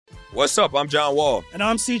What's up? I'm John Wall. And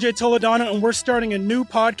I'm CJ Toledano, and we're starting a new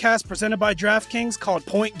podcast presented by DraftKings called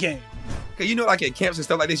Point Game. Okay, you know, like at camps and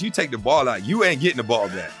stuff like this, you take the ball out, you ain't getting the ball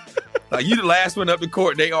back. Like, you the last one up the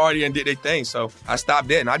court, they already did their thing. So I stopped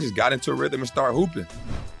that, and I just got into a rhythm and started hooping.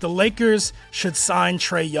 The Lakers should sign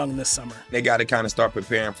Trae Young this summer. They got to kind of start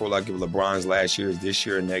preparing for, like, if LeBron's last year is this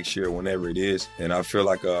year, next year, whenever it is. And I feel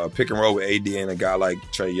like a pick and roll with AD and a guy like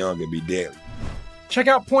Trae Young would be deadly. Check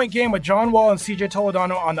out Point Game with John Wall and CJ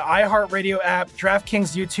Toledano on the iHeartRadio app,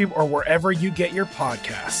 DraftKings YouTube, or wherever you get your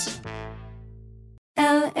podcasts.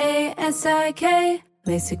 LASIK,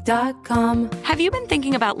 LASIK.com. Have you been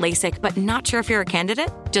thinking about LASIK but not sure if you're a candidate?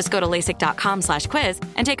 Just go to LASIK.com/quiz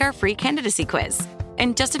and take our free candidacy quiz.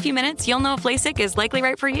 In just a few minutes, you'll know if LASIK is likely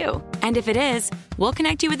right for you. And if it is, we'll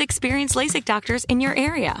connect you with experienced LASIK doctors in your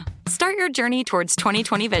area. Start your journey towards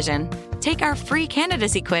 20/20 vision. Take our free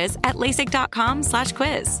candidacy quiz at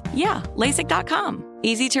LASIK.com/quiz. Yeah, LASIK.com.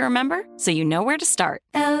 Easy to remember, so you know where to start.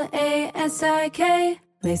 LASIK,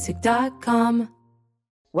 LASIK.com.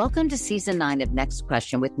 Welcome to Season 9 of Next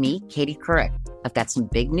Question with me, Katie Couric. I've got some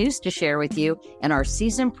big news to share with you in our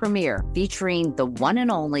season premiere featuring the one and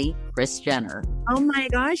only Kris Jenner. Oh my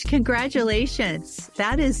gosh, congratulations.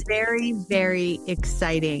 That is very, very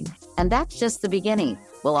exciting. And that's just the beginning.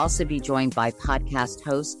 We'll also be joined by podcast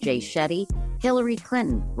host Jay Shetty, Hillary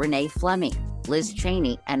Clinton, Renee Fleming, Liz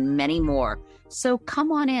Cheney, and many more. So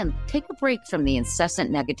come on in, take a break from the incessant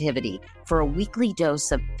negativity for a weekly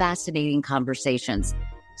dose of fascinating conversations.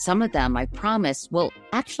 Some of them, I promise, will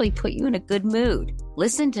actually put you in a good mood.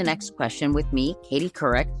 Listen to Next Question with me, Katie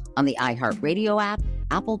Couric, on the iHeartRadio app,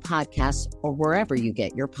 Apple Podcasts, or wherever you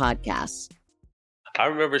get your podcasts. I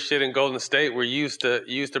remember shit in Golden State where you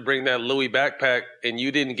used to bring that Louis backpack and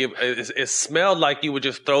you didn't give it smelled like you would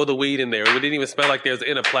just throw the weed in there. It didn't even smell like there was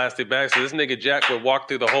in a plastic bag. So this nigga Jack would walk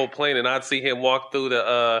through the whole plane and I'd see him walk through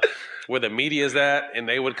the where the media's at, and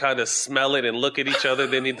they would kind of smell it and look at each other.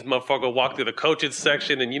 Then this motherfucker would walk through the coaches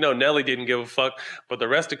section, and you know Nelly didn't give a fuck, but the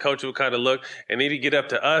rest of the coaches would kind of look, and then he'd get up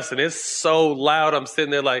to us, and it's so loud. I'm sitting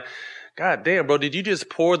there like, God damn, bro, did you just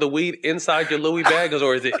pour the weed inside your Louis bag,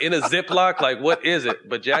 or is it in a Ziploc? Like, what is it?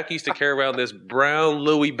 But Jack used to carry around this brown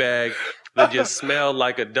Louis bag that just smelled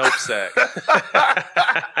like a dope sack.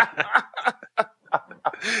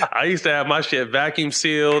 I used to have my shit vacuum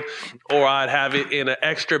sealed, or I'd have it in an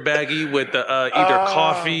extra baggie with either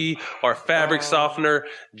coffee or fabric softener.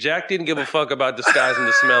 Jack didn't give a fuck about disguising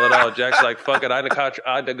the smell at all. Jack's like, fuck it,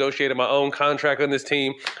 I negotiated my own contract on this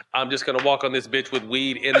team. I'm just going to walk on this bitch with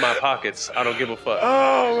weed in my pockets. I don't give a fuck.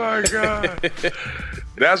 Oh, my God.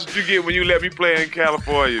 That's what you get when you let me play in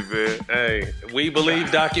California, man. Hey, We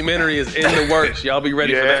Believe documentary is in the works. Y'all be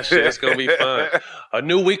ready for that shit. It's going to be fun. A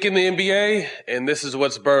new week in the NBA, and this is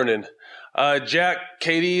what's burning. Jack,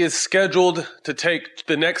 KD is scheduled to take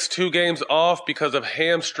the next 2 games off because of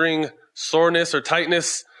hamstring soreness or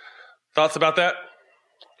tightness. Thoughts about that?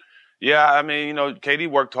 Yeah, I mean, you know, KD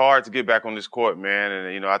worked hard to get back on this court, man.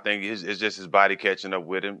 And, you know, I think it's just his body catching up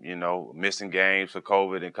with him, you know, missing games for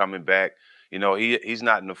COVID and coming back. You know, he's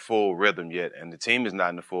not in the full rhythm yet, and the team is not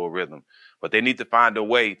in the full rhythm. But they need to find a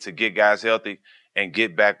way to get guys healthy and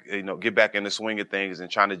get back in the swing of things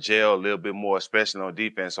and trying to gel a little bit more, especially on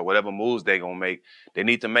defense. So whatever moves they're going to make, they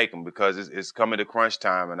need to make them because it's coming to crunch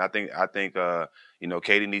time. And I think you know,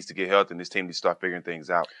 KD needs to get healthy and this team needs to start figuring things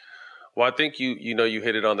out. Well, I think you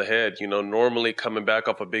hit it on the head. You know, normally coming back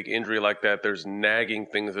off a big injury like that, there's nagging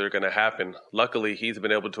things that are going to happen. Luckily, he's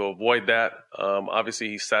been able to avoid that. Obviously,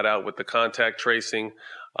 he sat out with the contact tracing.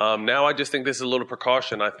 Now I just think this is a little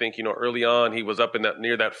precaution. I think, you know, early on he was up in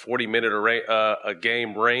near that 40-minute a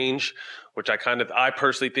game range, which I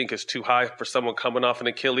personally think is too high for someone coming off an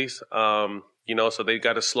Achilles. You know, so they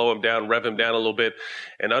got to slow him down, rev him down a little bit,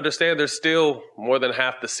 and understand there's still more than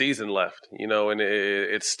half the season left. You know, and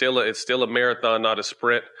it's still a marathon, not a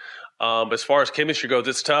sprint. As far as chemistry goes,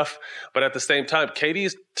 it's tough, but at the same time, KD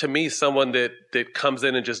is to me someone that comes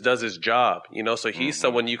in and just does his job. You know, so he's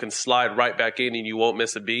someone you can slide right back in and you won't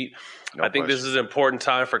miss a beat. No I think question. This is an important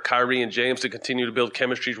time for Kyrie and James to continue to build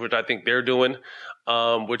chemistry, which I think they're doing.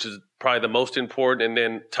 Which is probably the most important, and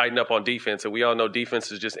then tighten up on defense. And we all know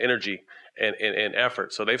defense is just energy and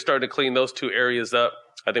effort. So they've started to clean those 2 areas up.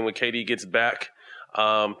 I think when KD gets back,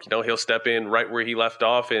 you know, he'll step in right where he left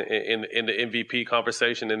off in the MVP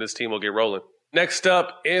conversation, and this team will get rolling. Next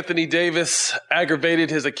up, Anthony Davis aggravated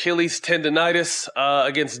his Achilles tendonitis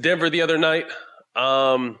against Denver the other night.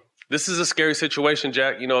 This is a scary situation,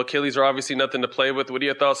 Jack. You know, Achilles are obviously nothing to play with. What are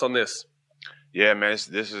your thoughts on this? Yeah, man,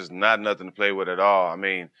 this is not nothing to play with at all. I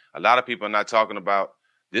mean, a lot of people are not talking about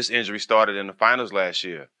this injury started in the finals last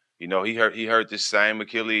year. You know, he hurt this same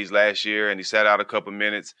Achilles last year, and he sat out a couple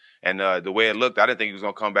minutes. And the way it looked, I didn't think he was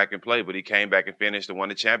going to come back and play, but he came back and finished and won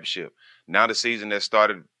the championship. Now the season has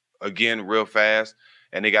started again real fast,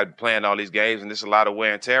 and they got playing all these games, and there's a lot of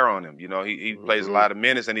wear and tear on him. You know, he plays a lot of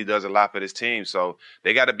minutes, and he does a lot for this team. So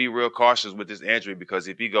they got to be real cautious with this injury, because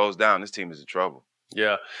if he goes down, this team is in trouble.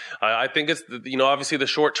 Yeah, I think it's, obviously the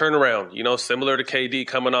short turnaround, similar to KD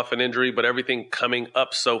coming off an injury, but everything coming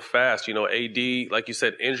up so fast. AD, like you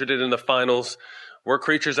said, injured it in the finals. We're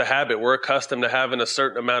creatures of habit. We're accustomed to having a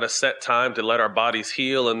certain amount of set time to let our bodies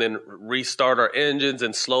heal and then restart our engines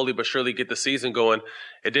and slowly but surely get the season going.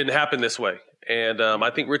 It didn't happen this way. And I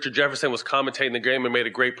think Richard Jefferson was commentating the game and made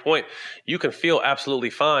a great point. You can feel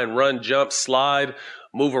absolutely fine, run, jump, slide,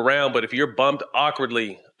 move around, but if you're bumped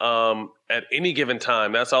awkwardly at any given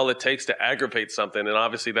time, that's all it takes to aggravate something. And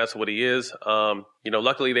obviously that's what he is.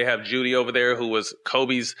 Luckily they have Judy over there, who was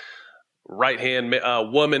Kobe's right-hand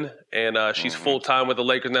woman, and she's full-time with the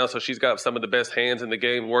Lakers now, so she's got some of the best hands in the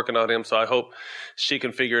game working on him, so I hope she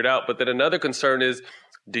can figure it out. But then another concern is,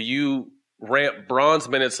 do you ramp Bron's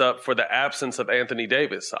minutes up for the absence of Anthony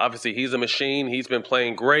Davis? Obviously, he's a machine. He's been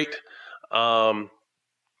playing great.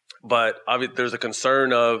 But there's a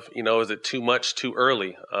concern of, is it too much too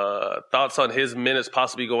early? Thoughts on his minutes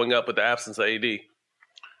possibly going up with the absence of AD?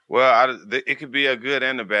 Well, it could be a good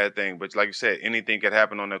and a bad thing. But like you said, anything could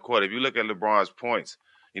happen on the court. If you look at LeBron's points,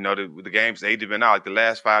 the games AD been out, like the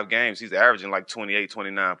last 5 games, he's averaging like 28,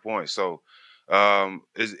 29 points. So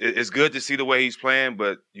it's good to see the way he's playing,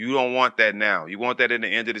 but you don't want that now. You want that in the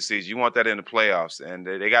end of the season. You want that in the playoffs, and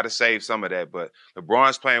they got to save some of that. But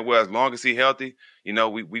LeBron's playing well as long as he's healthy.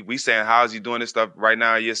 We saying, how is he doing this stuff right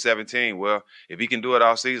now in year 17? Well, if he can do it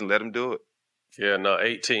all season, let him do it. Yeah, no,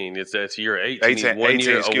 18. It's year 18.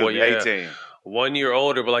 18. 1 year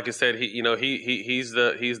older, but like I said, he's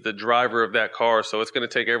the driver of that car, so it's going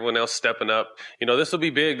to take everyone else stepping up. This will be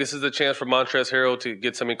big. This is the chance for Montrezl Harrell to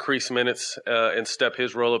get some increased minutes and step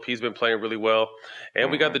his role up. He's been playing really well,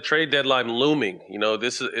 and we got the trade deadline looming.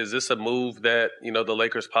 Is this a move that the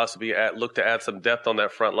Lakers possibly look to add some depth on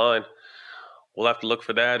that front line? We'll have to look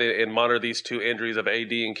for that and monitor these 2 injuries of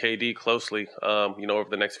AD and KD closely, over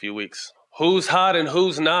the next few weeks. Who's hot and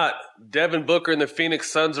who's not? Devin Booker and the Phoenix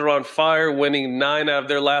Suns are on fire, winning 9 out of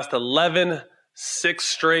their last 11, 6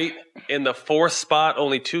 straight in the 4th spot,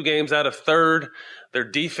 only 2 games out of 3rd. Their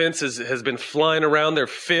defense has been flying around. They're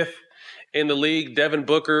 5th in the league. Devin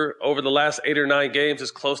Booker, over the last 8 or 9 games,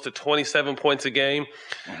 is close to 27 points a game.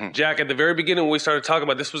 Jack, at the very beginning when we started talking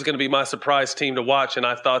about this was going to be my surprise team to watch, and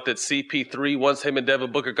I thought that CP3, once him and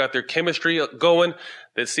Devin Booker got their chemistry going,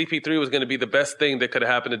 that CP3 was going to be the best thing that could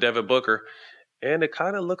have happened to Devin Booker. And it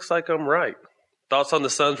kind of looks like I'm right. Thoughts on the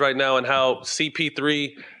Suns right now and how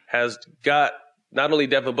CP3 has got not only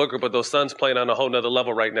Devin Booker, but those Suns playing on a whole nother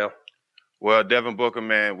level right now? Well, Devin Booker,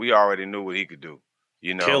 man, we already knew what he could do.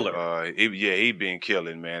 Killer. He been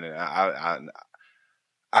killing, man. And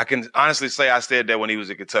I can honestly say I said that when he was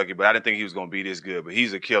in Kentucky, but I didn't think he was going to be this good. But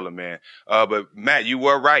he's a killer, man. But, Matt, you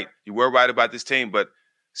were right. You were right about this team. But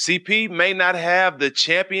CP may not have the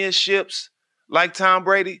championships like Tom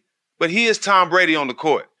Brady, but he is Tom Brady on the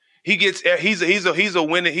court. He's a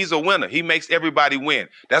winner. He makes everybody win.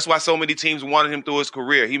 That's why so many teams wanted him through his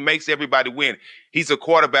career. He makes everybody win. He's a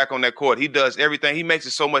quarterback on that court. He does everything. He makes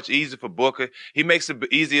it so much easier for Booker. He makes it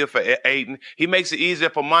easier for Ayton. He makes it easier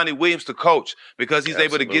for Monty Williams to coach because he's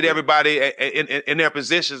able to get everybody in their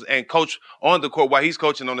positions and coach on the court while he's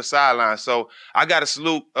coaching on the sideline. So I got to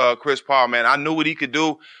salute Chris Paul, man. I knew what he could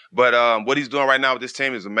do, but what he's doing right now with this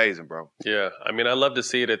team is amazing, bro. Yeah, I mean, I love to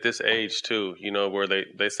see it at this age too, where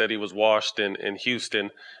they said he was washed in Houston.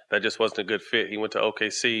 That just wasn't a good fit. He went to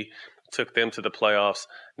OKC, took them to the playoffs.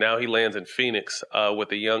 Now he lands in Phoenix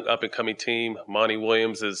with a young up-and-coming team. Monty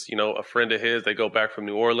Williams is, a friend of his. They go back from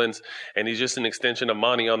New Orleans, and he's just an extension of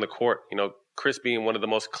Monty on the court. Chris being one of the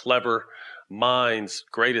most clever minds,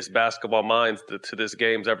 greatest basketball minds to this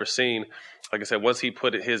game's ever seen. Like I said, once he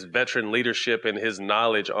put his veteran leadership and his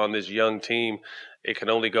knowledge on this young team, it can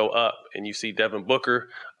only go up. And you see Devin Booker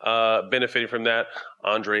benefiting from that.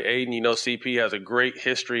 Andre Ayton, CP has a great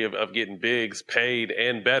history of getting bigs paid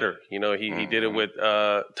and better. He did it with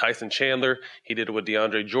Tyson Chandler. He did it with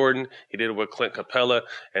DeAndre Jordan. He did it with Clint Capella.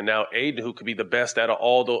 And now Ayton, who could be the best out of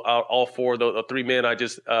all 4 of the 3 men I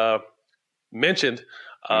just mentioned,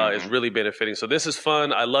 is really benefiting. So this is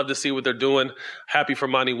fun. I love to see what they're doing. Happy for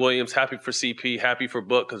Monty Williams. Happy for CP. Happy for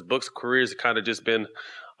Book, because Book's career has kind of just been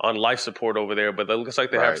on life support over there. But it looks like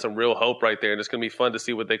they have some real hope right there. And it's going to be fun to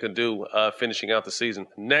see what they can do finishing out the season.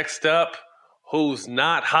 Next up, who's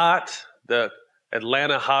not hot? The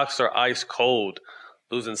Atlanta Hawks are ice cold,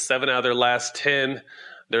 losing 7 out of their last 10.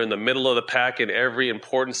 They're in the middle of the pack in every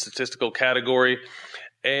important statistical category.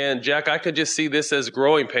 And, Jack, I could just see this as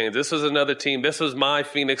growing pains. This was another team. This was my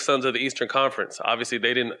Phoenix Suns of the Eastern Conference. Obviously,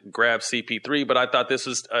 they didn't grab CP3, but I thought this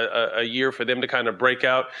was a year for them to kind of break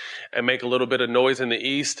out and make a little bit of noise in the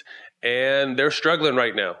East. And they're struggling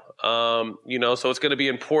right now. So it's going to be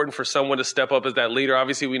important for someone to step up as that leader.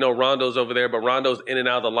 Obviously, we know Rondo's over there, but Rondo's in and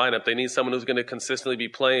out of the lineup. They need someone who's going to consistently be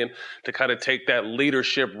playing to kind of take that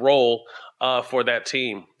leadership role for that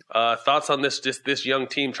team. Thoughts on this young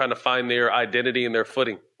team trying to find their identity and their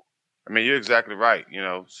footing? I mean, you're exactly right.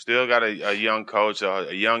 Still got a young coach, a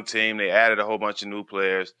young team. They added a whole bunch of new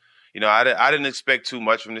players. I didn't expect too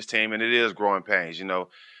much from this team, and it is growing pains.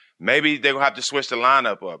 Maybe they're going to have to switch the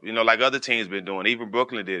lineup up, like other teams been doing. Even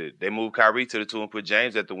Brooklyn did it. They moved Kyrie to the 2 and put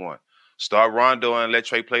James at the 1. Start Rondo and let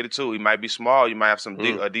Trey play the 2. He might be small. You might have some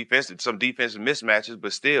defensive mismatches,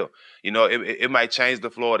 but still, it might change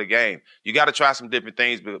the flow of the game. You got to try some different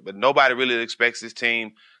things, but nobody really expects this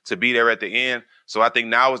team to be there at the end. So I think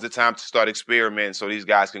now is the time to start experimenting so these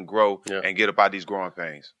guys can grow and get up out these growing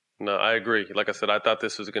pains. No, I agree. Like I said, I thought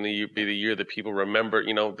this was going to be the year that people remember,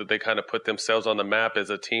 that they kind of put themselves on the map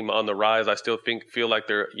as a team on the rise. I still feel like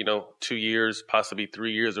they're, 2 years, possibly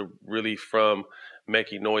 3 years are really from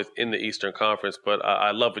making noise in the Eastern Conference. But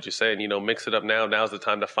I love what you're saying. Mix it up now. Now's the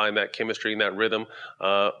time to find that chemistry and that rhythm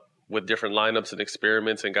with different lineups and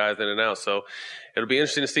experiments and guys in and out. So it'll be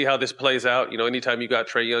interesting to see how this plays out. Anytime you got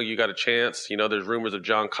Trae Young, you got a chance. There's rumors of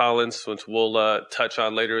John Collins, which we'll touch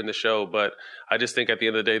on later in the show. But I just think at the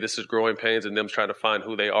end of the day, this is growing pains and them trying to find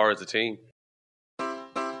who they are as a team.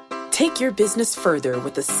 Take your business further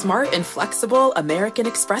with the smart and flexible American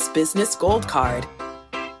Express Business Gold Card.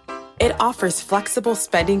 It offers flexible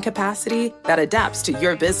spending capacity that adapts to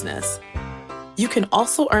your business. You can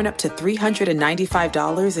also earn up to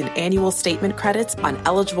 $395 in annual statement credits on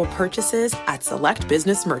eligible purchases at select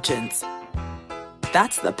business merchants.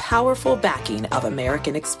 That's the powerful backing of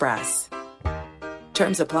American Express.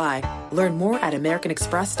 Terms apply. Learn more at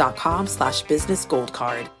americanexpress.com/business gold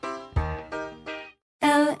card.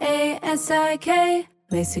 LASIK,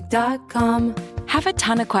 LASIK.com. Have a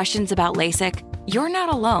ton of questions about LASIK? You're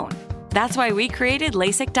not alone. That's why we created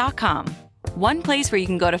LASIK.com. One place where you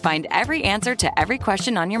can go to find every answer to every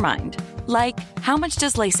question on your mind. Like, how much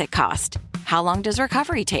does LASIK cost? How long does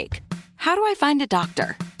recovery take? How do I find a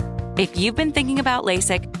doctor? If you've been thinking about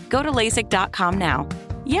LASIK, go to LASIK.com now.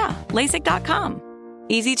 Yeah, LASIK.com.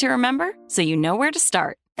 Easy to remember, so you know where to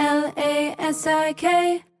start.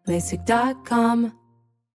 LASIK, LASIK.com.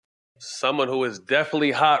 Someone who is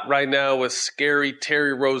definitely hot right now is scary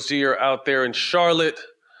Terry Rozier out there in Charlotte.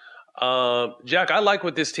 Jack, I like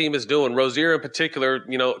what this team is doing. Rozier in particular,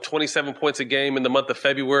 27 points a game in the month of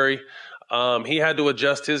February. He had to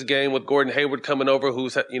adjust his game with Gordon Hayward coming over,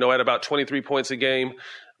 who's, at about 23 points a game.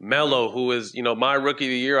 Melo, who is, my rookie of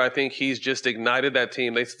the year, I think he's just ignited that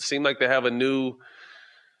team. They seem like they have a new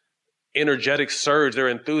energetic surge. Their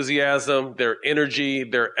enthusiasm, their energy,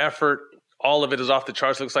 their effort, all of it is off the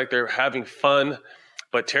charts. Looks like they're having fun.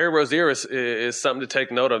 But Terry Rozier is something to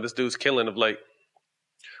take note of. This dude's killing of late.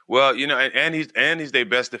 Well, and he's their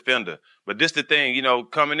best defender. But this the thing,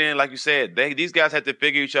 coming in, like you said, these guys had to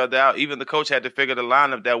figure each other out. Even the coach had to figure the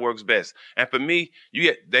lineup that works best. And for me,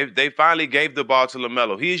 they finally gave the ball to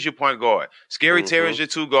LaMelo. He's your point guard. Scary Terry is your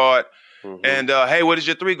 2 guard. And Hayward is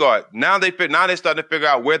your 3 guard. Now they're starting to figure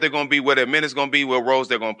out where they're going to be, where their minutes going to be, what roles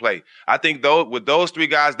they're going to play. I think with those 3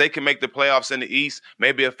 guys, they can make the playoffs in the East,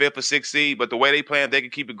 maybe a 5th or 6th seed. But the way they play, they can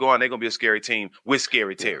keep it going. They're going to be a scary team with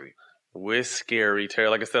Scary Terry. With Scary Terry.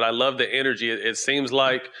 Like I said, I love the energy. It seems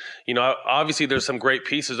like, obviously there's some great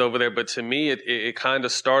pieces over there, but to me, it kind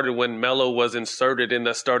of started when Melo was inserted in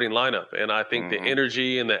the starting lineup. And I think the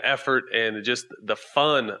energy and the effort and just the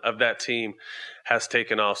fun of that team has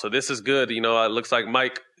taken off. So this is good. It looks like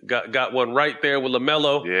Mike got one right there with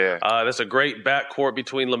LaMelo. Yeah. That's a great backcourt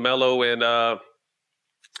between LaMelo and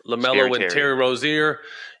Terry Rozier.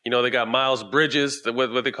 They got Miles Bridges,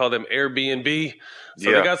 what they call them, Airbnb. So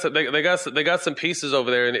they got some pieces over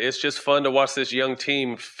there, and it's just fun to watch this young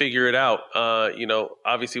team figure it out.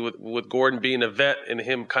 Obviously with Gordon being a vet and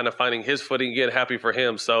him kind of finding his footing again, happy for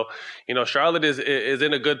him. So, Charlotte is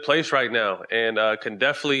in a good place right now and can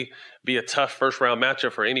definitely be a tough first-round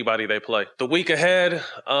matchup for anybody they play. The week ahead,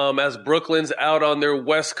 as Brooklyn's out on their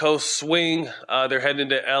West Coast swing, they're heading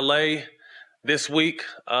to L.A. this week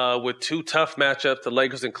with 2 tough matchups, the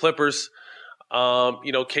Lakers and Clippers.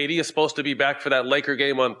 KD is supposed to be back for that Laker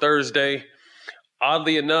game on Thursday.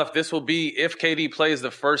 Oddly enough, this will be, if KD plays, the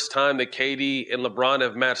first time that KD and LeBron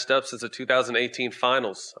have matched up since the 2018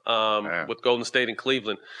 finals with Golden State and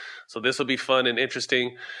Cleveland. So this will be fun and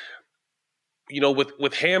interesting.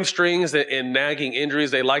 with hamstrings and nagging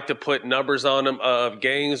injuries, they like to put numbers on them of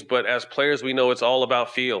games. But as players, we know it's all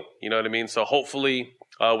about feel. You know what I mean? So hopefully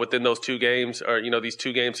within those 2 games or, these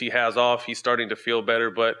 2 games he has off, he's starting to feel better.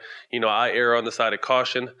 But, I err on the side of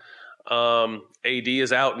caution. AD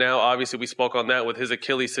is out now. Obviously, we spoke on that with his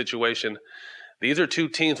Achilles situation. These are 2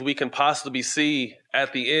 teams we can possibly see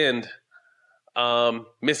at the end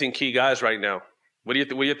missing key guys right now. What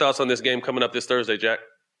are your thoughts on this game coming up this Thursday, Jack?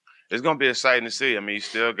 It's going to be exciting to see. I mean, you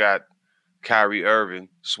still got Kyrie Irving,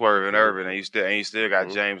 Swerving Irving, and you still got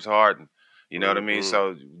James Harden. You know what I mean?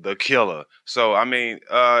 So the killer. So, I mean,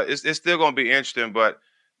 it's still going to be interesting, but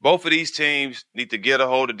both of these teams need to get a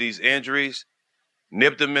hold of these injuries,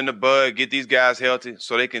 nip them in the bud, get these guys healthy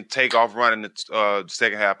so they can take off running the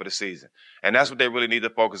second half of the season. And that's what they really need to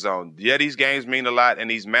focus on. Yeah, these games mean a lot, and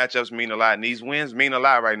these matchups mean a lot, and these wins mean a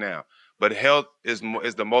lot right now. But health is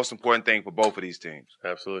the most important thing for both of these teams.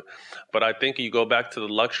 Absolutely. But I think you go back to the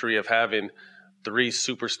luxury of having 3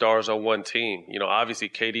 superstars on one team. Obviously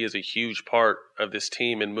KD is a huge part of this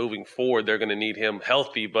team, and moving forward, they're going to need him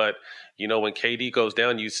healthy. But, when KD goes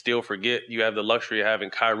down, you still forget you have the luxury of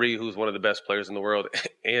having Kyrie, who's one of the best players in the world,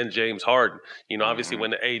 and James Harden. Obviously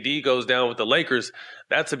when the AD goes down with the Lakers,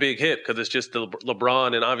 that's a big hit because it's just the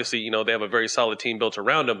LeBron. And obviously, they have a very solid team built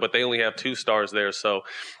around them, but they only have 2 stars there. So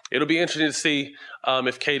it'll be interesting to see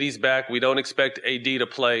if KD's back. We don't expect AD to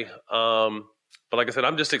play. But like I said,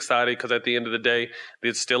 I'm just excited because at the end of the day,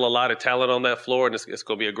 there's still a lot of talent on that floor, and it's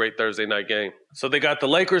going to be a great Thursday night game. So they got the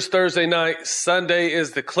Lakers Thursday night. Sunday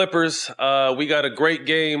is the Clippers. We got a great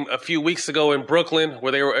game a few weeks ago in Brooklyn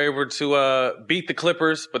where they were able to beat the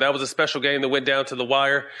Clippers, but that was a special game that went down to the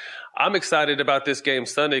wire. I'm excited about this game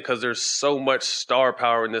Sunday because there's so much star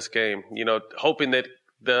power in this game. Hoping that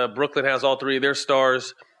the Brooklyn has all 3 of their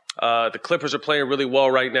stars. The Clippers are playing really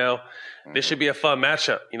well right now. This should be a fun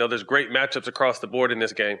matchup. There's great matchups across the board in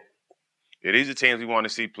this game. Yeah, these are teams we want to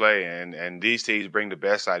see play, and these teams bring the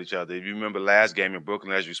best out of each other. If you remember last game in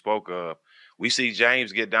Brooklyn, as you spoke of, we see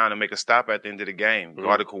James get down and make a stop at the end of the game.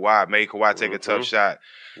 Guarded Kawhi, made Kawhi take a tough shot.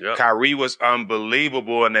 Yep. Kyrie was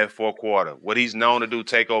unbelievable in that 4th quarter. What he's known to do,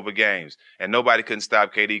 take over games. And nobody couldn't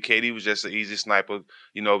stop KD. KD was just an easy sniper,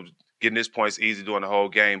 getting his points easy during the whole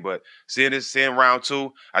game. But seeing round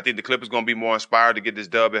 2, I think the Clippers going to be more inspired to get this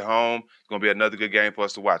dub at home. It's going to be another good game for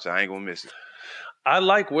us to watch. I ain't going to miss it. I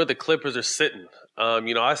like where the Clippers are sitting.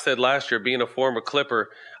 I said last year, being a former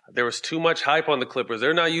Clipper, there was too much hype on the Clippers.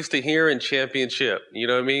 They're not used to hearing championship. You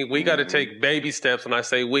know what I mean? We got to take baby steps. And I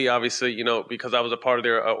say we, obviously, because I was a part of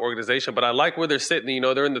their organization. But I like where they're sitting.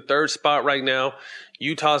 They're in the 3rd spot right now.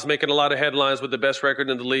 Utah's making a lot of headlines with the best record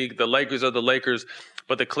in the league. The Lakers are the Lakers.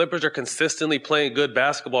 But the Clippers are consistently playing good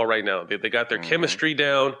basketball right now. They got their chemistry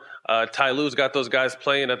down. Ty Lue's got those guys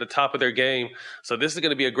playing at the top of their game. So this is going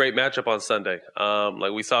to be a great matchup on Sunday.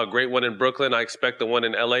 Like we saw a great one in Brooklyn. I expect the one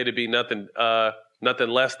in LA to be nothing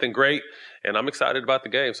less than great. And I'm excited about the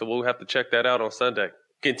game. So we'll have to check that out on Sunday.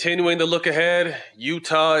 Continuing to look ahead,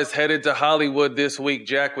 Utah is headed to Hollywood this week,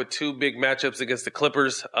 Jack, with 2 big matchups against the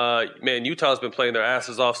Clippers. Utah's been playing their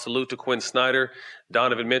asses off. Salute to Quinn Snyder,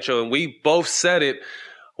 Donovan Mitchell. And we both said it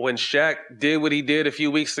when Shaq did what he did a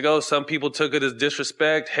few weeks ago. Some people took it as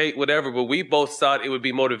disrespect, hate, whatever, but we both thought it would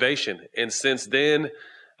be motivation. And since then,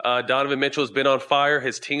 Donovan Mitchell has been on fire.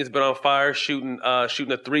 His team's been on fire, shooting a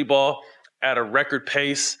 3-ball at a record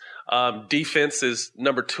pace. Defense is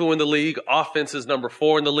number 2 in the league. Offense is number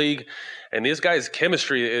 4 in the league. And these guys'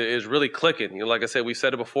 chemistry is really clicking. Like I said, we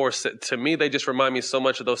said it before. To me, they just remind me so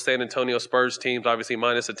much of those San Antonio Spurs teams, obviously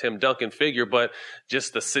minus a Tim Duncan figure, but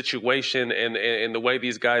just the situation and the way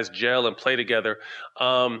these guys gel and play together.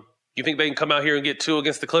 You think they can come out here and get 2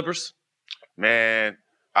 against the Clippers? Man,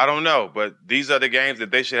 I don't know, but these are the games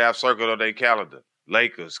that they should have circled on their calendar.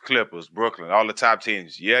 Lakers, Clippers, Brooklyn, all the top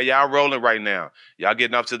teams. Yeah, y'all rolling right now. Y'all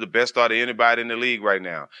getting up to the best start of anybody in the league right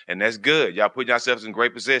now. And that's good. Y'all putting yourselves in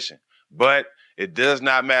great position. But it does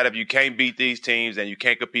not matter if you can't beat these teams and you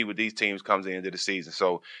can't compete with these teams comes the end of the season.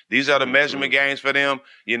 So these are the measurement games for them.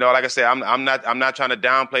 Like I said, I'm not trying to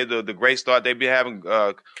downplay the great start they've been having.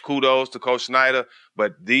 Kudos to Coach Snyder.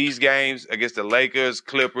 But these games against the Lakers,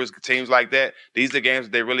 Clippers, teams like that, these are games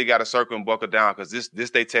that they really got to circle and buckle down because this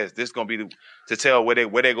they test. This is going to be to tell where they're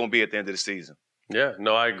going to be at the end of the season. Yeah,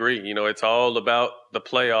 no, I agree. It's all about the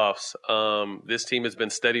playoffs. This team has been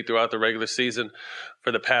steady throughout the regular season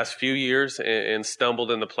for the past few years and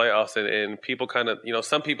stumbled in the playoffs. And people kind of,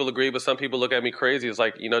 some people agree, but some people look at me crazy. It's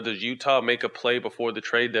like, does Utah make a play before the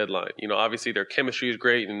trade deadline? Obviously their chemistry is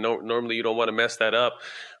great, and normally you don't want to mess that up.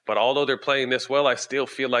 But although they're playing this well, I still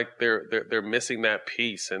feel like they're missing that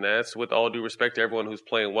piece. And that's with all due respect to everyone who's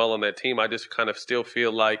playing well on that team. I just kind of still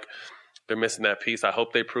feel like they're missing that piece. I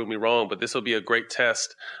hope they prove me wrong, but this will be a great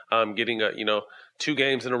test. Getting 2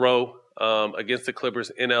 games in a row against the Clippers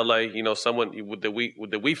in LA. Someone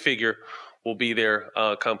that we figure will be there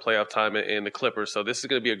come playoff time in the Clippers. So this is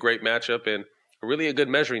going to be a great matchup and really a good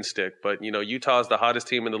measuring stick. But Utah's the hottest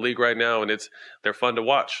team in the league right now, and they're fun to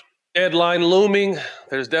watch. Deadline looming.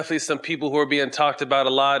 There's definitely some people who are being talked about a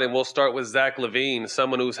lot, and we'll start with Zach LaVine,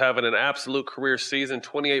 someone who's having an absolute career season,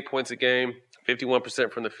 28 points a game,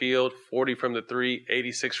 51% from the field, 40 from the three,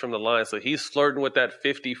 86 from the line. So he's flirting with that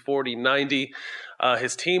 50, 40, 90.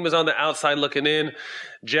 His team is on the outside looking in.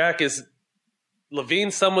 Jack, is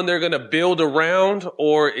LaVine someone they're going to build around,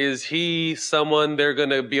 or is he someone they're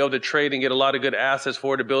going to be able to trade and get a lot of good assets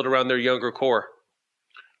for to build around their younger core?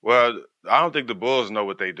 Well, I don't think the Bulls know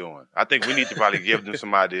what they're doing. I think we need to probably give them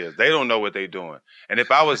some ideas. They don't know what they're doing. And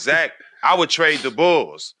if I was Zach, I would trade the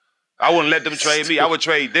Bulls. I wouldn't let them trade me. I would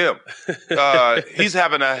trade them. He's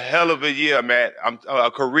having a hell of a year, Matt, a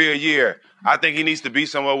career year. I think he needs to be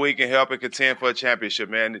somewhere where he can help and contend for a championship,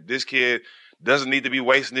 man. This kid doesn't need to be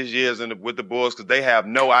wasting his years with the Bulls because they have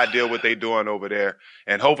no idea what they're doing over there.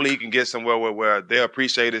 And hopefully he can get somewhere where they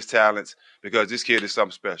appreciate his talents because this kid is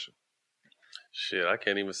something special. Shit, I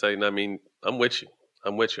can't even say. I mean, I'm with you.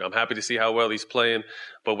 I'm happy to see how well he's playing,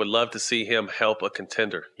 but would love to see him help a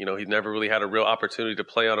contender. He's never really had a real opportunity to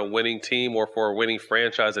play on a winning team or for a winning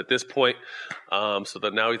franchise at this point. So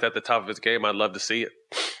that now he's at the top of his game. I'd love to see it.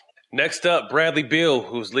 Next up, Bradley Beal,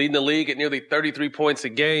 who's leading the league at nearly 33 points a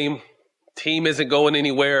game. Team isn't going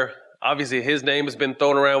anywhere. Obviously, his name has been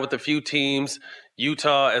thrown around with a few teams.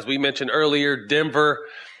 Utah, as we mentioned earlier, Denver.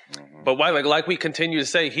 But like we continue to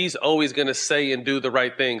say, he's always going to say and do the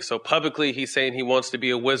right thing. So publicly, he's saying he wants to be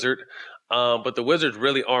a Wizard, but the Wizards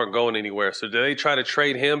really aren't going anywhere. So do they try to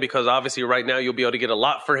trade him? Because obviously right now you'll be able to get a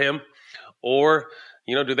lot for him. Or,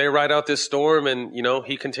 do they ride out this storm and,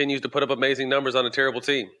 he continues to put up amazing numbers on a terrible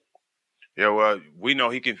team? Yeah, well, we know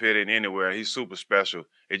he can fit in anywhere. He's super special.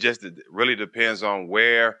 It just really depends on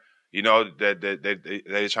where, that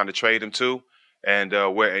they're trying to trade him to. And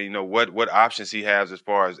where what options he has as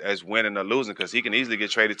far as winning or losing, because he can easily get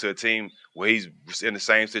traded to a team where he's in the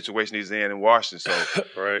same situation he's in Washington. So,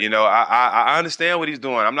 right. I understand what he's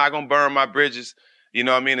doing. I'm not gonna burn my bridges,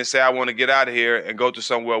 and say I want to get out of here and go to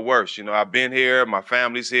somewhere worse. I've been here, my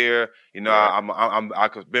family's here.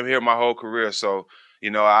 I've been here my whole career. So,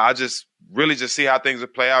 I just really just see how things will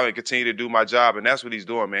play out and continue to do my job, and that's what he's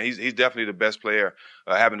doing, man. He's definitely the best player,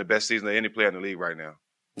 having the best season of any player in the league right now.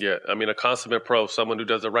 Yeah, I mean, a consummate pro, someone who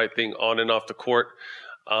does the right thing on and off the court.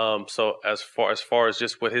 So as far as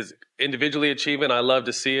just what his individually achieving, I love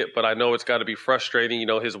to see it, but I know it's got to be frustrating.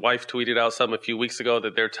 His wife tweeted out something a few weeks ago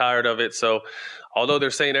that they're tired of it. So although they're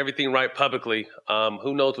saying everything right publicly,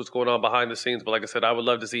 who knows what's going on behind the scenes. But like I said, I would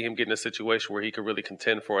love to see him get in a situation where he could really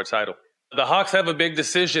contend for a title. The Hawks have a big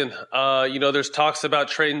decision. There's talks about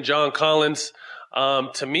trading John Collins,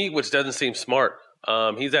 to me, which doesn't seem smart.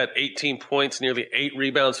 He's at 18 points, nearly 8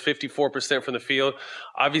 rebounds, 54% from the field.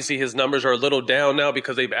 Obviously, his numbers are a little down now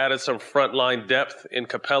because they've added some frontline depth in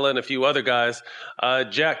Capella and a few other guys.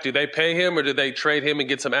 Jack, do they pay him or do they trade him and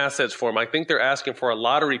get some assets for him? I think they're asking for a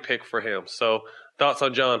lottery pick for him. So thoughts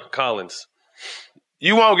on John Collins?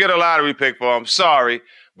 You won't get a lottery pick for him. Sorry.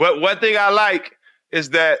 But one thing I like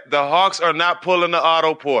is that the Hawks are not pulling the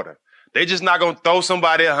Otto Porter. They're just not going to throw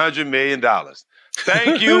somebody $100 million.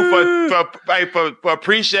 Thank you for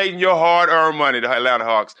appreciating your hard-earned money, the Atlanta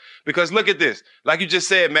Hawks. Because look at this. Like you just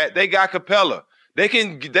said, Matt, they got Capella. They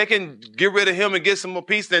can get rid of him and get some more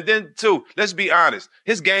pieces. And then, too, let's be honest.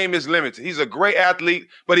 His game is limited. He's a great athlete,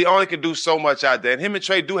 but he only can do so much out there. And him and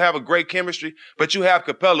Trey do have a great chemistry, but you have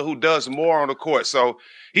Capella who does more on the court. So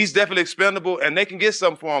he's definitely expendable, and they can get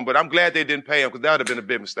something for him. But I'm glad they didn't pay him because that would have been a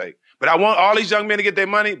big mistake. But I want all these young men to get their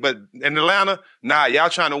money. But in Atlanta, nah, y'all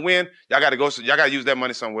trying to win. Y'all got to use that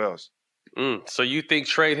money somewhere else. So you think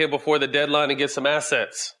trade him before the deadline and get some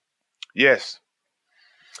assets? Yes.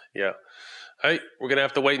 Yeah. Hey, we're going to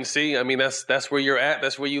have to wait and see. I mean, that's where you're at.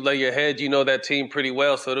 That's where you lay your head. You know that team pretty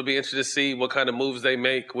well, so it'll be interesting to see what kind of moves they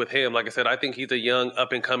make with him. Like I said, I think he's a young,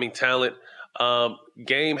 up-and-coming talent.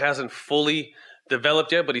 Game hasn't fully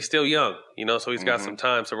developed yet, but he's still young, so he's got some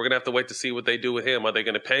time. So we're going to have to wait to see what they do with him. Are they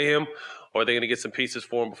going to pay him, or are they going to get some pieces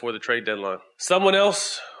for him before the trade deadline? Someone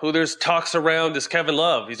else who there's talks around is Kevin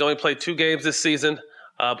Love. He's only played 2 games this season,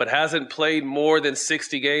 but hasn't played more than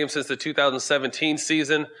 60 games since the 2017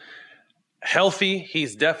 season. Healthy,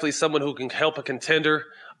 he's definitely someone who can help a contender,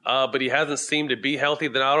 but he hasn't seemed to be healthy.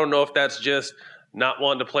 Then I don't know if that's just not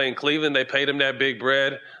wanting to play in Cleveland. They paid him that big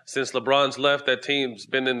bread. Since LeBron's left, that team's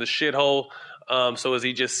been in the shithole. So is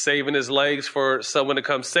he just saving his legs for someone to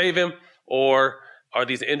come save him? Or Are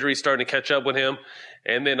these injuries starting to catch up with him?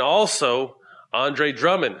 And then also Andre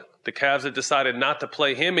Drummond. The Cavs have decided not to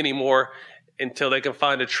play him anymore until they can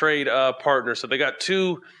find a trade partner. So they got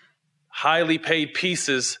two highly paid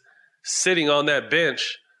pieces sitting on that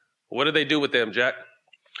bench. What do they do with them, Jack?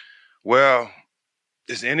 Well,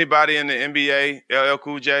 is anybody in the NBA LL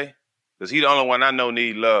Cool J? Because he's the only one I know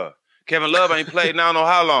need love. Kevin Love ain't played now, I don't know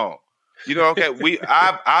how long. You know, okay,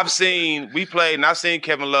 I've seen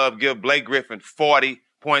Kevin Love give Blake Griffin 40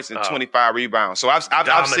 points and 25 rebounds. So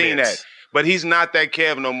I've seen that. But he's not that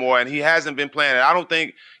Kevin no more, and he hasn't been playing it. I don't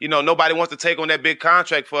think, nobody wants to take on that big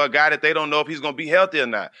contract for a guy that they don't know if he's going to be healthy or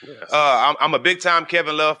not. Yes. I'm a big-time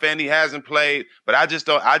Kevin Love fan. He hasn't played, but I just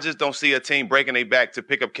don't see a team breaking their back to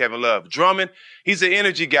pick up Kevin Love. Drummond, he's an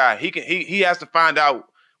energy guy. He has to find out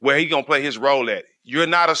where he's going to play his role at. You're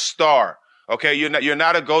not a star, okay? You're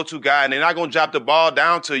not a go-to guy, and they're not going to drop the ball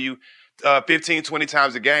down to you 15, 20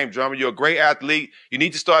 times a game, Drummond. You're a great athlete. You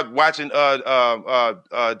need to start watching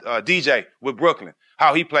DJ with Brooklyn,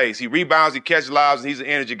 how he plays. He rebounds, he catches lobs, and he's an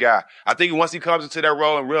energy guy. I think once he comes into that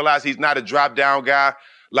role and realizes he's not a drop-down guy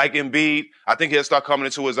like Embiid, I think he'll start coming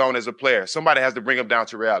into his own as a player. Somebody has to bring him down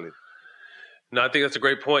to reality. No, I think that's a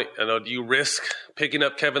great point. Do you risk picking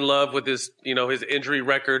up Kevin Love with his injury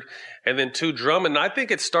record? And then Drummond, I think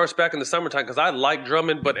it starts back in the summertime because I like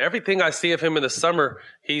Drummond, but everything I see of him in the summer,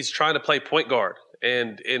 he's trying to play point guard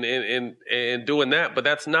and doing that, but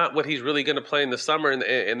that's not what he's really going to play in the summer.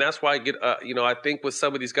 And that's why I get, I think with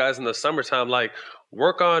some of these guys in the summertime, like,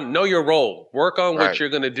 know your role. Work on what you're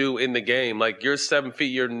going to do in the game. Like, you're 7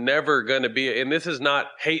 feet. You're never going to be, and this is not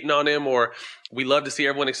hating on him or we love to see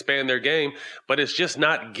everyone expand their game, but it's just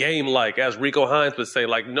not game-like, as Rico Hines would say.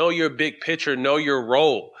 Like, know your big picture, know your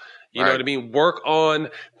role. You know what I mean? Work on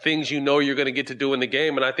things you're going to get to do in the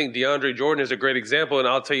game. And I think DeAndre Jordan is a great example, and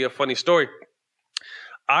I'll tell you a funny story.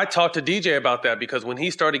 I talked to DJ about that because when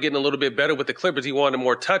he started getting a little bit better with the Clippers, he wanted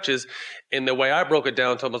more touches. And the way I broke it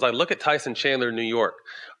down to him was like, look at Tyson Chandler in New York.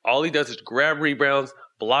 All he does is grab rebounds,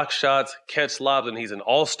 block shots, catch lobs, and he's an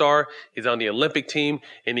all-star. He's on the Olympic team,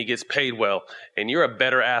 and he gets paid well. And you're a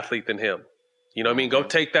better athlete than him. You know what I mean? Go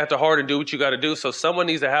take that to heart and do what you got to do. So someone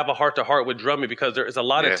needs to have a heart-to-heart with Drummond because there is a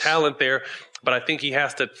lot of talent there, but I think he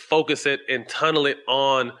has to focus it and tunnel it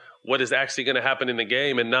on what is actually going to happen in the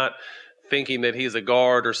game and not thinking that he's a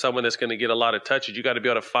guard or someone that's going to get a lot of touches. You got to be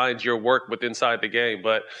able to find your work with inside the game.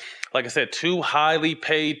 But like I said, two highly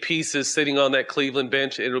paid pieces sitting on that Cleveland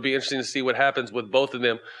bench. It'll be interesting to see what happens with both of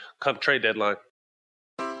them come trade deadline.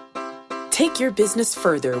 Take your business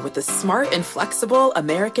further with the smart and flexible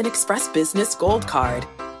American Express Business Gold Card.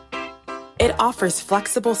 It offers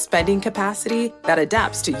flexible spending capacity that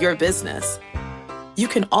adapts to your business. You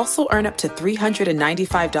can also earn up to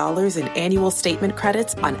 $395 in annual statement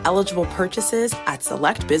credits on eligible purchases at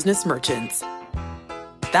select business merchants.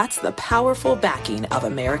 That's the powerful backing of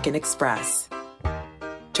American Express.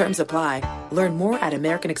 Terms apply. Learn more at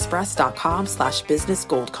americanexpress.com/business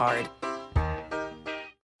gold card.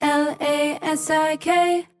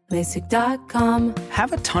 LASIK, LASIK.com.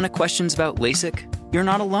 Have a ton of questions about LASIK? You're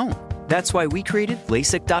not alone. That's why we created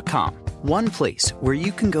LASIK.com. One place where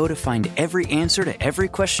you can go to find every answer to every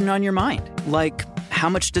question on your mind. Like, how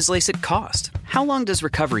much does LASIK cost? How long does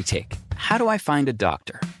recovery take? How do I find a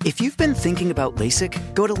doctor? If you've been thinking about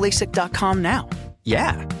LASIK, go to LASIK.com now.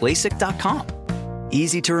 Yeah, LASIK.com.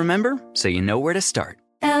 Easy to remember, so you know where to start.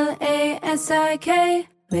 LASIK,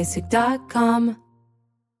 LASIK.com.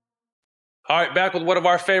 All right, back with one of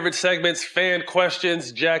our favorite segments, fan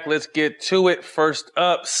questions. Jack, let's get to it. First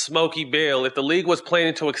up, Smokey Bale. If the league was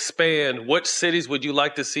planning to expand, what cities would you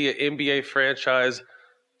like to see an NBA franchise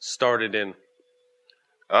started in?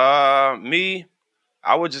 Me,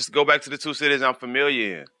 I would just go back to the two cities I'm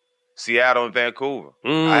familiar in, Seattle and Vancouver.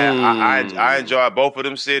 I enjoy both of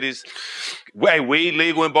them cities. Hey, weed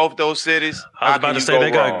legal in both those cities. I was about to say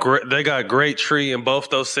they got great tree in both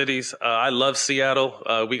those cities. I love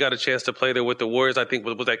Seattle. We got a chance to play there with the Warriors. I think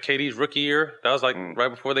was that KD's rookie year. That was like right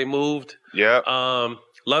before they moved. Yeah.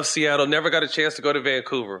 Love Seattle. Never got a chance to go to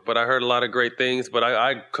Vancouver, but I heard a lot of great things. But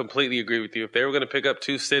I completely agree with you. If they were going to pick up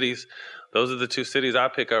two cities, those are the two cities I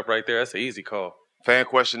pick up right there. That's an easy call. Fan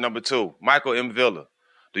question number 2, Michael M. Villa.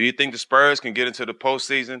 Do you think the Spurs can get into the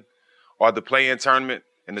postseason or the play-in tournament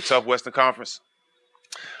in the tough Western Conference?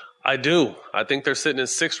 I do. I think they're sitting in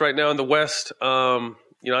 6th right now in the West. I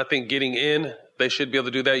think getting in, they should be able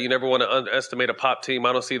to do that. You never want to underestimate a pop team.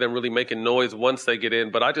 I don't see them really making noise once they get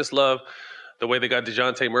in. But I just love the way they got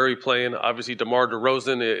DeJounte Murray playing. Obviously, DeMar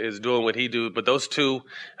DeRozan is doing what he do, but those two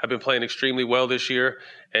have been playing extremely well this year.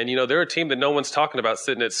 And, they're a team that no one's talking about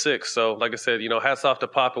sitting at 6. So, like I said, hats off to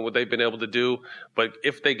Pop and what they've been able to do. But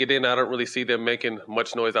if they get in, I don't really see them making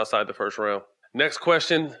much noise outside the first round. Next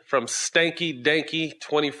question from Stanky Danky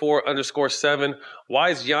 24_7. Why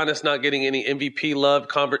is Giannis not getting any MVP love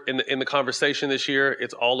in the conversation this year?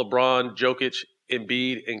 It's all LeBron, Jokic,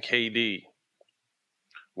 Embiid, and KD.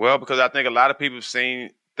 Well, because I think a lot of people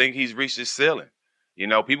think he's reached his ceiling.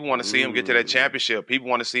 People want to see him get to that championship. People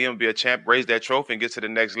want to see him be a champ, raise that trophy, and get to the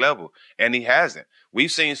next level. And he hasn't. We've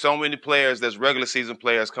seen so many players that's regular season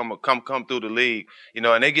players come through the league,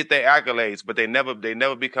 and they get their accolades, but they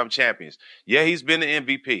never become champions. Yeah, he's been the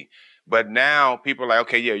MVP. But now people are like,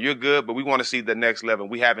 okay, yeah, you're good, but we want to see the next level.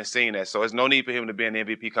 We haven't seen that. So there's no need for him to be in the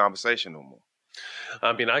MVP conversation no more.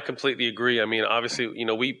 I completely agree. Obviously,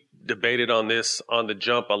 we debated on this on the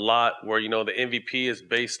jump a lot where, the MVP is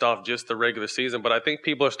based off just the regular season. But I think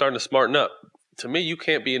people are starting to smarten up. To me, you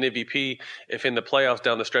can't be an MVP if in the playoffs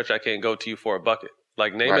down the stretch I can't go to you for a bucket.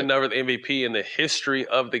 Like, name another MVP in the history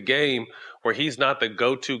of the game where he's not the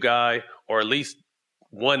go-to guy, or at least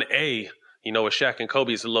 1A. With Shaq and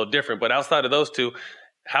Kobe, it's a little different. But outside of those two,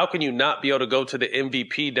 how can you not be able to go to the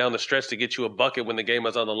MVP down the stretch to get you a bucket when the game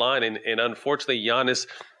is on the line? And unfortunately, Giannis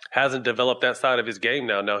hasn't developed that side of his game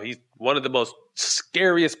now. Now, he's one of the most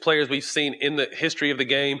scariest players we've seen in the history of the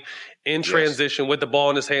game in transition with the ball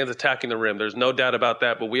in his hands, attacking the rim. There's no doubt about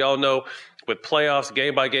that. But we all know with playoffs,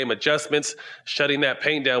 game-by-game adjustments, shutting that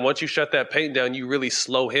paint down, once you shut that paint down, you really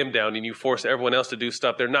slow him down and you force everyone else to do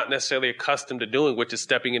stuff they're not necessarily accustomed to doing, which is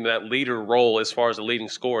stepping into that leader role as far as a leading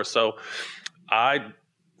scorer. So I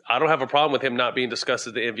don't have a problem with him not being discussed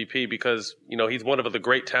as the MVP because, he's one of the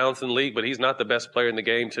great talents in the league, but he's not the best player in the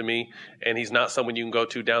game to me, and he's not someone you can go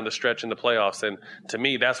to down the stretch in the playoffs. And to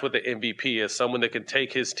me, that's what the MVP is, someone that can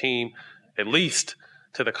take his team at least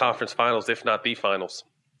to the conference finals, if not the finals.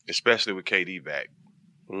 Especially with KD back.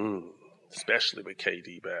 Especially with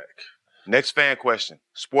KD back. Next fan question,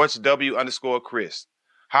 SportsW_Chris.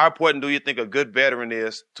 How important do you think a good veteran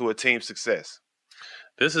is to a team's success?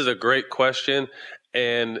 This is a great question,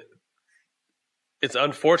 and it's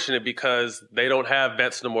unfortunate because they don't have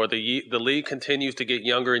vets no more. The league continues to get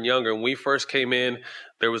younger and younger. When we first came in,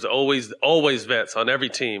 there was always vets on every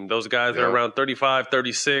team. Those guys are around 35,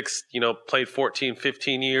 36, played 14,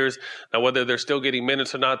 15 years. Now, whether they're still getting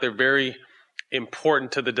minutes or not, they're very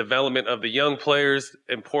important to the development of the young players,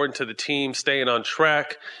 important to the team staying on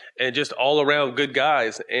track, and just all around good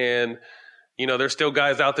guys. And there's still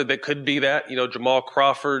guys out there that could be that, Jamal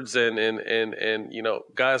Crawfords and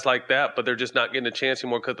guys like that, but they're just not getting a chance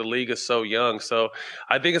anymore because the league is so young. So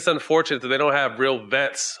I think it's unfortunate that they don't have real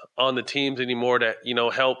vets on the teams anymore to,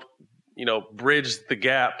 help, bridge the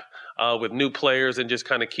gap with new players and just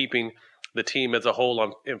kind of keeping the team as a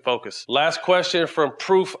whole in focus. Last question from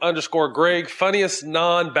Proof_Greg. Funniest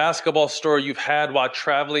non-basketball story you've had while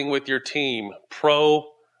traveling with your team? Pro.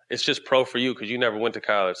 It's just pro for you because you never went to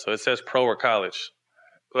college. So it says pro or college.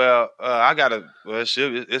 Well,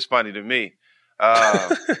 it's funny to me.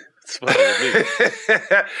 It's funny to me.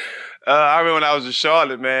 I remember when I was in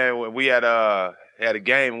Charlotte, man, when we had a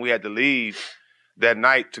game and we had to leave that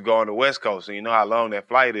night to go on the West Coast. And you know how long that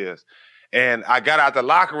flight is. And I got out the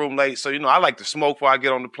locker room late. So, I like to smoke before I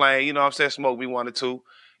get on the plane. You know what I'm saying? Smoke me 1 or 2.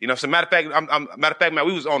 So matter of fact, man,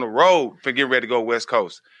 we was on the road for getting ready to go West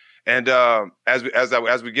Coast. And as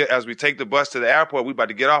we take the bus to the airport, we about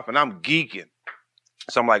to get off, and I'm geeking.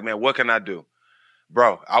 So I'm like, man, what can I do?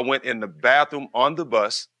 Bro, I went in the bathroom on the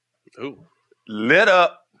bus, lit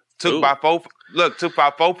up, took about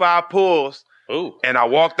 4-5 pulls, and I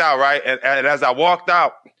walked out, right? And as I walked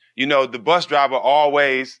out, the bus driver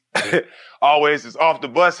always is off the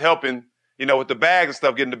bus helping, with the bags and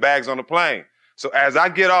stuff, getting the bags on the plane. So as I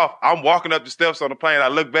get off, I'm walking up the steps on the plane. I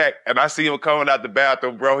look back, and I see him coming out the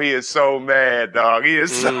bathroom. Bro, he is so mad, dog. He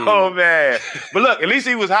is so mad. But look, at least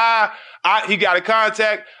he was high. He got a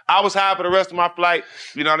contact. I was high for the rest of my flight.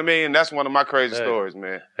 You know what I mean? And that's one of my crazy stories,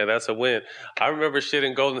 man. And that's a win. I remember shit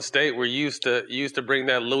in Golden State where you used to bring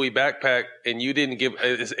that Louis backpack, and you didn't give.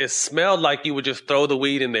 It smelled like you would just throw the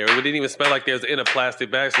weed in there. It didn't even smell like it was in a plastic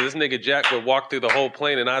bag. So this nigga Jack would walk through the whole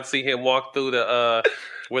plane, and I'd see him walk through the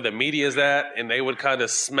where the media's at, and they would kind of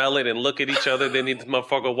smell it and look at each other. Then this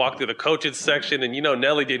motherfucker walk through the coaches section, and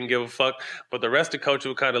Nelly didn't give a fuck, but the rest of the coaches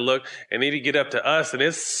would kind of look, and then he'd get up to us, and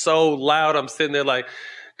it's so loud. I'm sitting there like,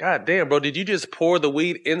 God damn, bro, did you just pour the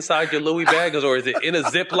weed inside your Louis bag, or is it in a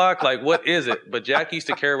Ziploc? Like, what is it? But Jack used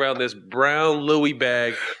to carry around this brown Louis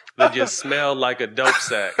bag that just smelled like a dope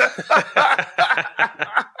sack.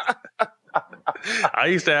 I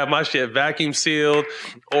used to have my shit vacuum sealed,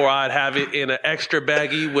 or I'd have it in an extra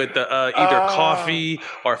baggie with either coffee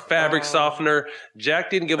or fabric softener. Jack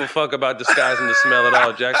didn't give a fuck about disguising the smell at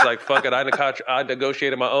all. Jack's like, fuck it, I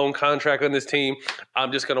negotiated my own contract on this team.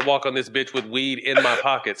 I'm just going to walk on this bitch with weed in my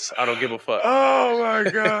pockets. I don't give a fuck. Oh, my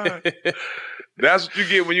God. That's what you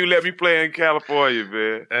get when you let me play in California,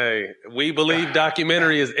 man. Hey, We Believe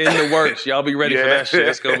documentary is in the works. Y'all be ready for that shit.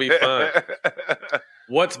 It's going to be fun.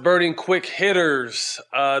 What's burning quick hitters?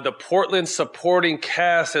 The Portland supporting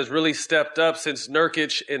cast has really stepped up since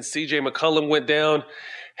Nurkic and CJ McCollum went down,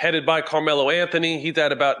 headed by Carmelo Anthony. He's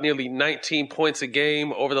at about nearly 19 points a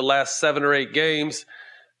game over the last 7 or 8 games.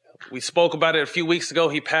 We spoke about it a few weeks ago.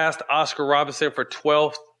 He passed Oscar Robertson for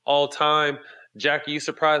 12th all time. Jack, are you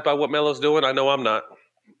surprised by what Melo's doing? I know I'm not.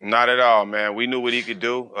 Not at all, man. We knew what he could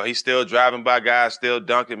do. He's still driving by guys, still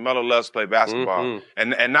dunking. Melo loves to play basketball.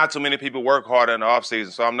 Mm-hmm. And not too many people work harder in the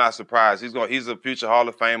offseason, so I'm not surprised. He's a future Hall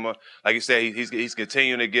of Famer. Like you said, he's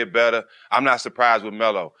continuing to get better. I'm not surprised with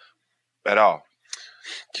Melo at all.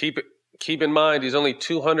 Keep in mind, he's only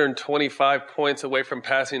 225 points away from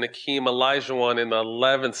passing Akeem Olajuwon in the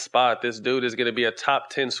 11th spot. This dude is going to be a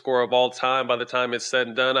top 10 scorer of all time by the time it's said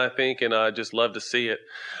and done, I think, and I just love to see it.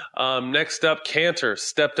 Next up, Kanter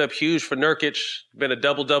stepped up huge for Nurkic. Been a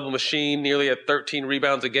double-double machine, nearly at 13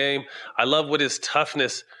 rebounds a game. I love what his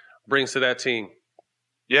toughness brings to that team.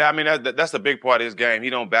 Yeah, I mean, that's the big part of his game. He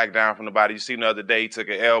don't back down from nobody. You see the other day, he took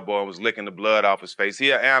an elbow and was licking the blood off his face. He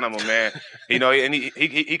an animal, man. And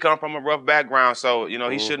he come from a rough background, so,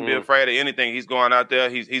 he shouldn't be afraid of anything. He's going out there.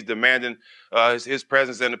 He's demanding his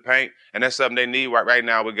presence in the paint, and that's something they need right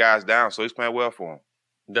now with guys down, so he's playing well for him.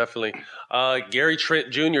 Definitely. Gary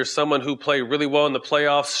Trent Jr., someone who played really well in the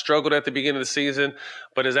playoffs, struggled at the beginning of the season,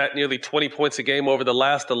 but is at nearly 20 points a game over the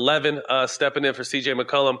last 11, stepping in for CJ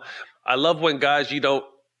McCollum. I love when guys you don't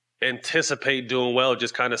anticipate doing well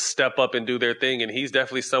just kind of step up and do their thing, and he's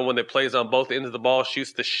definitely someone that plays on both ends of the ball,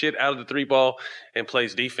 shoots the shit out of the 3-ball, and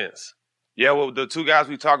plays defense. Yeah, well, the two guys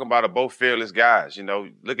we talking about are both fearless guys.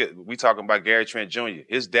 We talking about Gary Trent Jr.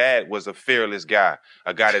 His dad was a fearless guy,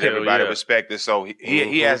 a guy that everybody respected. So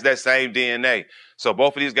he has that same DNA. So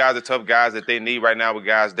both of these guys are tough guys that they need right now with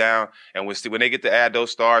guys down. And when they get to add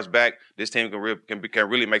those stars back, this team can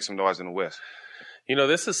really make some noise in the West.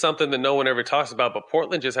 This is something that no one ever talks about, but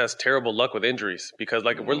Portland just has terrible luck with injuries because,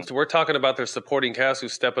 we're talking about their supporting cast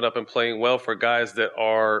who's stepping up and playing well for guys that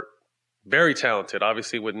are very talented,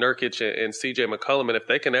 obviously, with Nurkic and CJ McCollum. And if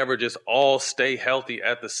they can ever just all stay healthy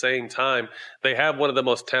at the same time, they have one of the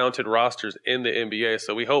most talented rosters in the NBA.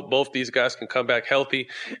 So we hope both these guys can come back healthy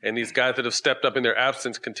and these guys that have stepped up in their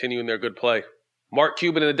absence continue in their good play. Mark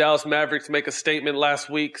Cuban and the Dallas Mavericks make a statement last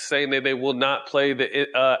week saying that they will not play the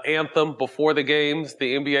anthem before the games.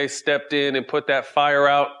 The NBA stepped in and put that fire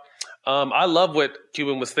out. I love what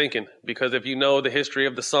Cuban was thinking because if you know the history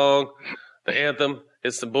of the song, the anthem,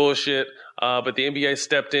 it's some bullshit. But the NBA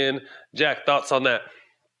stepped in. Jack, thoughts on that?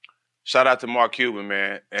 Shout out to Mark Cuban,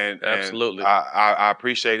 man. And absolutely. I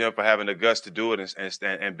appreciate him for having the guts to do it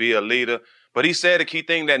and be a leader. But he said a key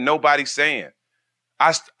thing that nobody's saying.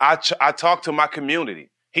 I talked to my community.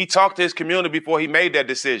 He talked to his community before he made that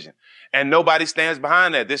decision. And nobody stands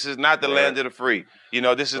behind that. This is not the land of the free.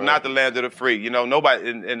 This is not the land of the free. Nobody,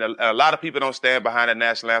 and a lot of people don't stand behind the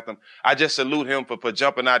national anthem. I just salute him for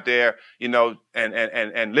jumping out there,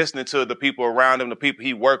 and listening to the people around him, the people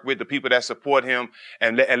he worked with, the people that support him,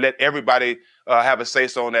 and let everybody have a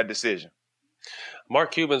say-so on that decision.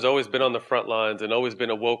 Mark Cuban's always been on the front lines and always been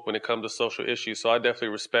awoke when it comes to social issues. So I definitely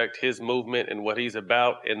respect his movement and what he's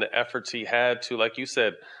about and the efforts he had to, like you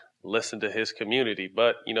said, listen to his community.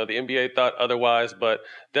 But, the NBA thought otherwise, but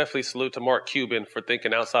definitely salute to Mark Cuban for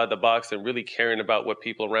thinking outside the box and really caring about what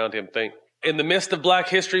people around him think. In the midst of Black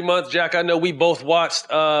History Month, Jack, I know we both watched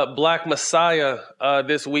Black Messiah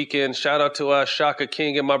this weekend. Shout out to Shaka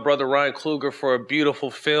King and my brother Ryan Kluger for a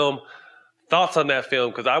beautiful film. Thoughts on that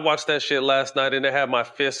film? Because I watched that shit last night and I had my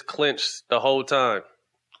fist clenched the whole time.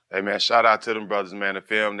 Hey, man, shout out to them brothers, man. A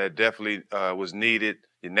film that definitely was needed.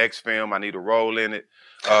 Your next film, I need a role in it.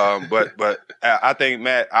 But I think,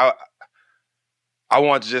 Matt, I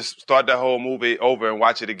want to just start that whole movie over and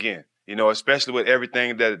watch it again. Especially with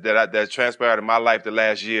everything that transpired in my life the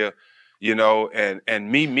last year,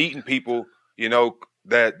 and me meeting people,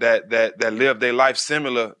 that live their life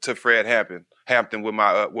similar to Fred Hampton with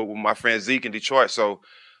my friend Zeke in Detroit. So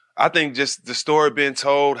I think just the story being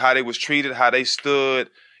told, how they was treated, how they stood,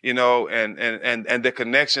 and the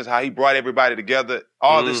connections, how he brought everybody together.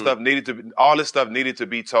 All this stuff needed to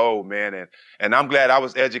be told, man. And I'm glad I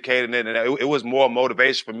was educated in it. And it was more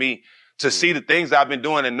motivation for me to see the things I've been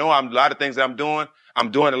doing and know a lot of things that I'm doing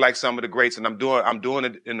it like some of the greats, and I'm doing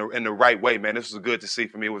it in the right way, man. This was good to see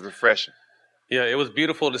for me. It was refreshing. Yeah, it was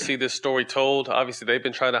beautiful to see this story told. Obviously, they've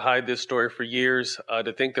been trying to hide this story for years.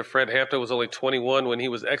 To think that Fred Hampton was only 21 when he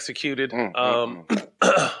was executed,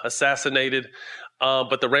 assassinated.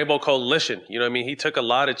 But the Rainbow Coalition, you know what I mean? He took a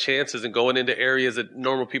lot of chances in going into areas that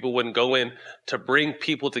normal people wouldn't go in to bring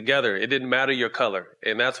people together. It didn't matter your color.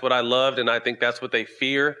 And that's what I loved, and I think that's what they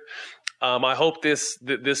fear. I hope this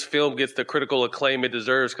film gets the critical acclaim it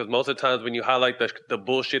deserves, because most of the times when you highlight the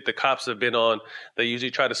bullshit the cops have been on, they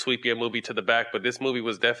usually try to sweep your movie to the back. But this movie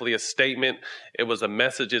was definitely a statement. It was a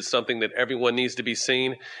message. It's something that everyone needs to be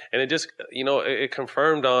seen. And it just, it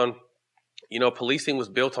confirmed on, policing was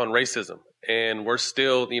built on racism. And we're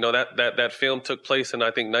still, that film took place in, I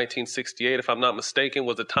think, 1968, if I'm not mistaken,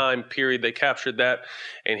 was the time period they captured that.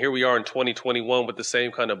 And here we are in 2021 with the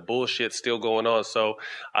same kind of bullshit still going on. So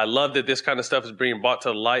I love that this kind of stuff is being brought to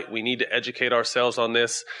the light. We need to educate ourselves on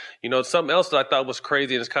this. Something else that I thought was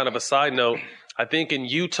crazy, and it's kind of a side note. I think in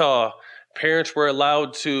Utah, parents were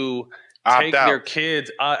allowed to take their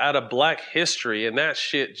kids out of Black history, and that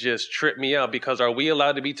shit just tripped me out, because are we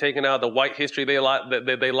allowed to be taken out of the white history they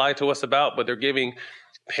lie to us about? But they're giving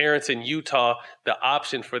parents in Utah the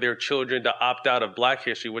option for their children to opt out of Black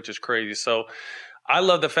history, which is crazy. So I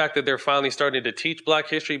love the fact that they're finally starting to teach Black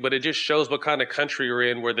history, but it just shows what kind of country we're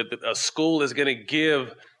in, where a school is going to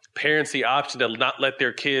give parents the option to not let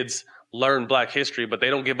their kids learn Black history, but they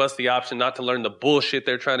don't give us the option not to learn the bullshit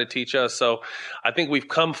they're trying to teach us. So I think we've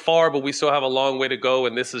come far, but we still have a long way to go,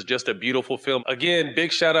 and this is just a beautiful film. Again,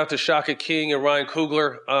 big shout out to Shaka King and Ryan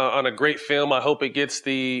Coogler on a great film. I hope it gets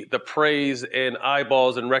the praise and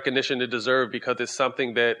eyeballs and recognition it deserves, because it's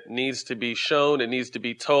something that needs to be shown, it needs to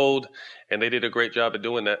be told, and they did a great job of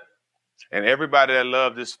doing that. And everybody that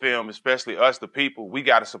loved this film, especially us, the people, we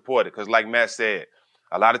got to support it, because like Matt said,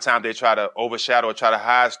 a lot of times they try to overshadow or try to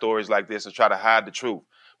hide stories like this and try to hide the truth.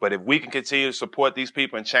 But if we can continue to support these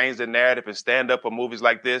people and change the narrative and stand up for movies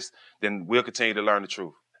like this, then we'll continue to learn the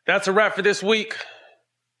truth. That's a wrap for this week.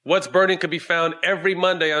 What's Burning can be found every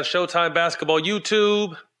Monday on Showtime Basketball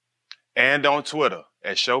YouTube. And on Twitter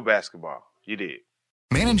at Show Basketball. You did.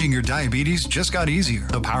 Managing your diabetes just got easier.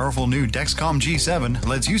 The powerful new Dexcom G7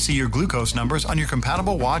 lets you see your glucose numbers on your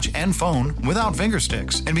compatible watch and phone without finger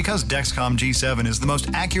sticks. And because Dexcom G7 is the most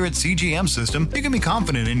accurate CGM system, you can be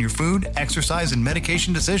confident in your food, exercise, and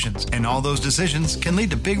medication decisions. And all those decisions can lead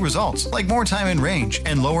to big results, like more time in range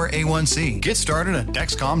and lower A1C. Get started at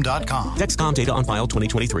Dexcom.com. Dexcom data on file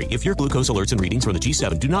 2023. If your glucose alerts and readings from the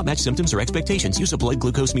G7 do not match symptoms or expectations, use a blood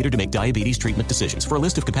glucose meter to make diabetes treatment decisions. For a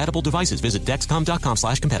list of compatible devices, visit Dexcom.com/compatibility.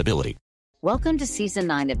 Welcome to Season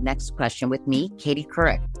 9 of Next Question with me, Katie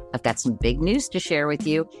Couric. I've got some big news to share with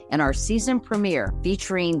you in our season premiere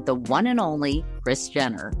featuring the one and only Kris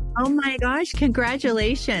Jenner. Oh my gosh,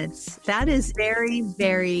 congratulations. That is very,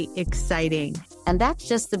 very exciting. And that's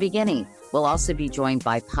just the beginning. We'll also be joined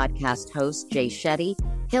by podcast host Jay Shetty,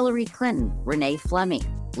 Hillary Clinton, Renee Fleming,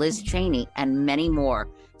 Liz Cheney, and many more.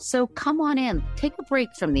 So come on in, take a break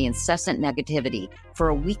from the incessant negativity for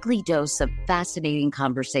a weekly dose of fascinating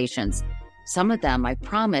conversations. Some of them, I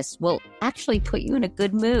promise, will actually put you in a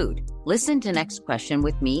good mood. Listen to Next Question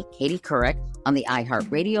with me, Katie Couric, on the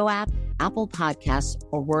iHeartRadio app, Apple Podcasts,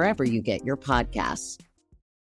 or wherever you get your podcasts.